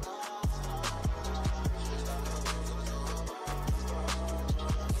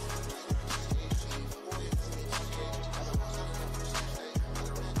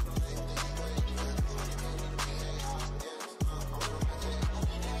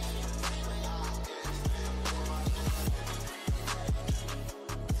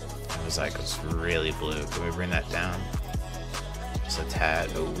 Like it's really blue. Can we bring that down? Just a tad.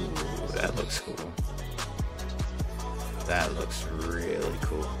 Ooh, that looks cool. That looks really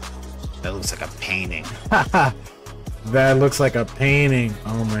cool. That looks like a painting. That looks like a painting.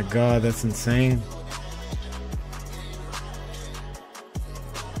 Oh my god, that's insane.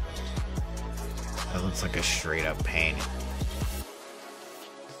 That looks like a straight up painting.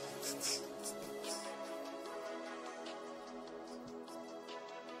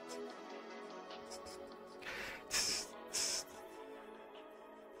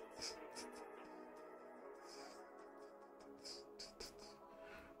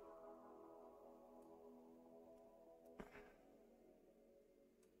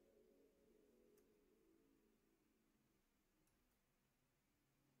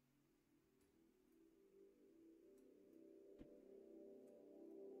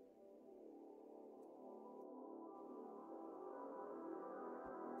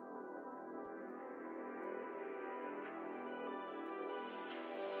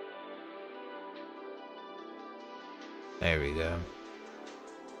 There we go.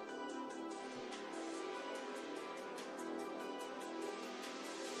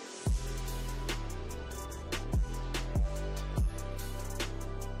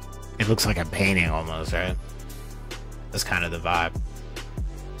 It looks like a painting almost, right? That's kind of the vibe.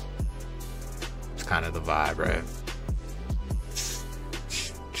 It's kind of the vibe, right?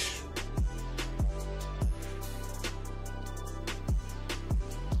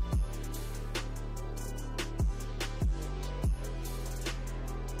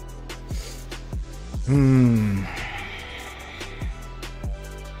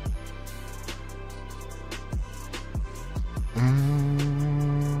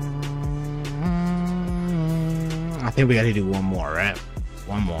 I think we got to do one more, right?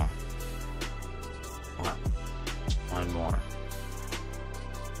 One more. One more.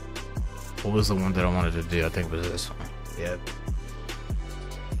 What was the one that I wanted to do? I think it was this one. Yep.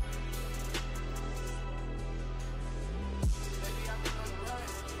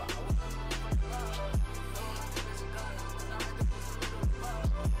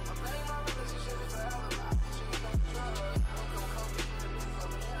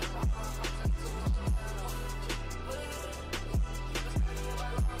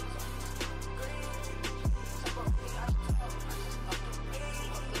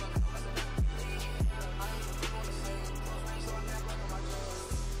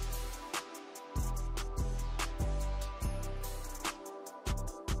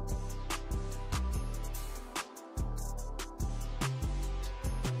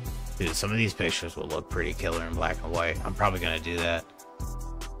 Dude, some of these pictures will look pretty killer in black and white. I'm probably gonna do that.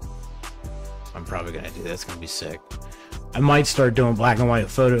 It's gonna be sick. I might start doing black and white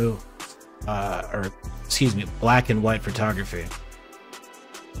photo, black and white photography.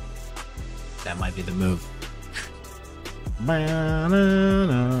 That might be the move.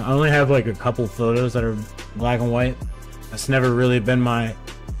 I only have like a couple photos that are black and white. That's never really been my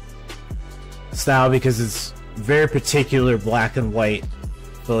style because it's very particular black and white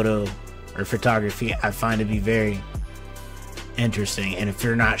photo or photography I find to be very interesting, and if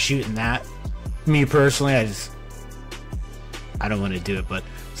you're not shooting that, me personally, I don't want to do it. But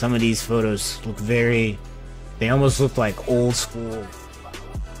some of these photos look they almost look like old school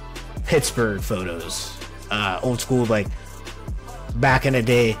Pittsburgh photos, old school like back in the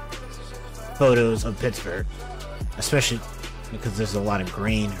day photos of Pittsburgh, especially because there's a lot of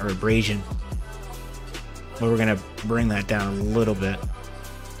grain or abrasion. But we're gonna bring that down a little bit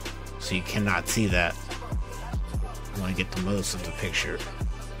so you cannot see that. I want to get the most of the picture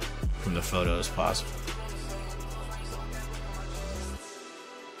from the photo as possible.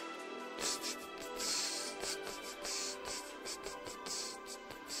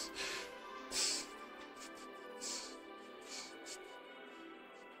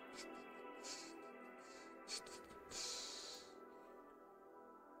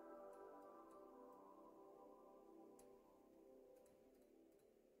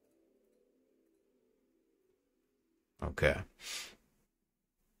 Okay.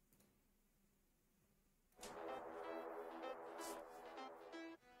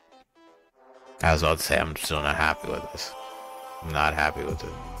 I was about to say, I'm still not happy with this. I'm not happy with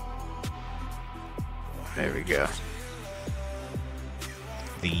it. There we go.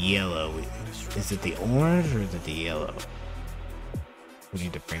 The yellow. Is it the orange or is it the yellow? We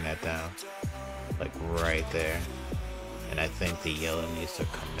need to bring that down. Like right there. And I think the yellow needs to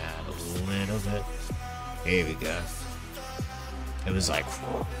come down a little bit. Here we go. It was like...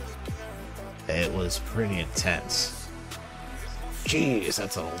 It was pretty intense. Jeez,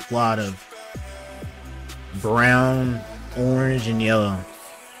 that's a lot of brown, orange, and yellow.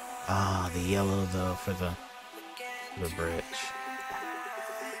 Ah, the yellow though for the bridge.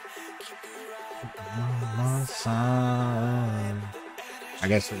 My side. I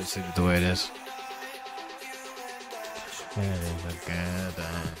guess we'll just leave it the way it is.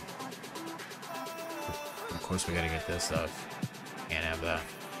 Of course, we gotta get this stuff. Can't have that.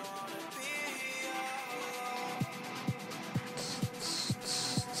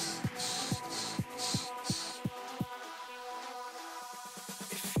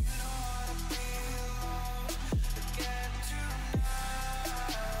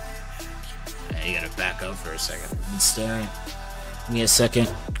 You gotta back up for a second. I'm staring. Give me a second.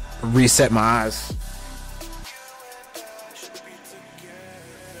 Reset my eyes.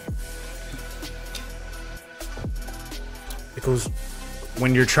 Because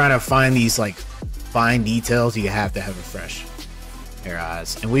when you're trying to find these like fine details, you have to have a fresh pair of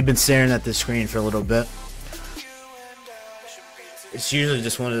eyes. And we've been staring at this screen for a little bit. It's usually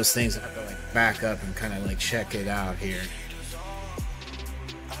just one of those things that I have to like back up and kind of like check it out here.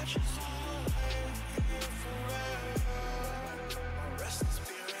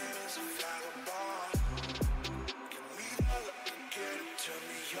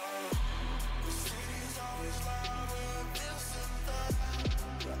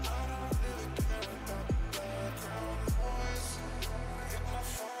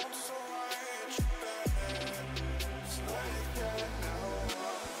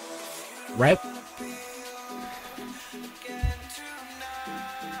 Right?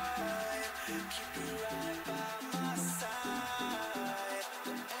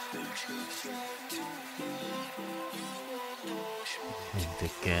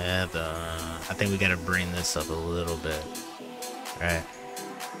 Together. I think we gotta bring this up a little bit. Right?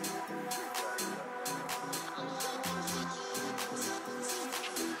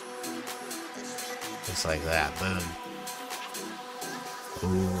 Just like that. Boom.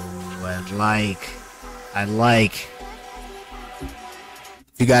 Ooh, I like.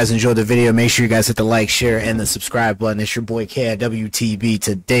 If you guys enjoyed the video, make sure you guys hit the like, share, and the subscribe button. It's your boy KIWTB.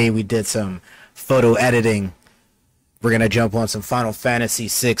 Today we did some photo editing. We're going to jump on some Final Fantasy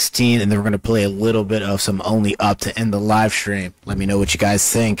 16, and then we're going to play a little bit of some Only Up to end the live stream. Let me know what you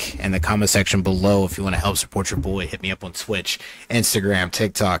guys think in the comment section below. If you want to help support your boy, hit me up on Twitch, Instagram,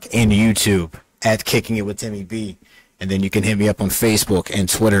 TikTok, and YouTube at Kicking It with Timmy B. And then you can hit me up on Facebook and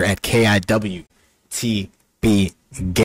Twitter at KIWTB.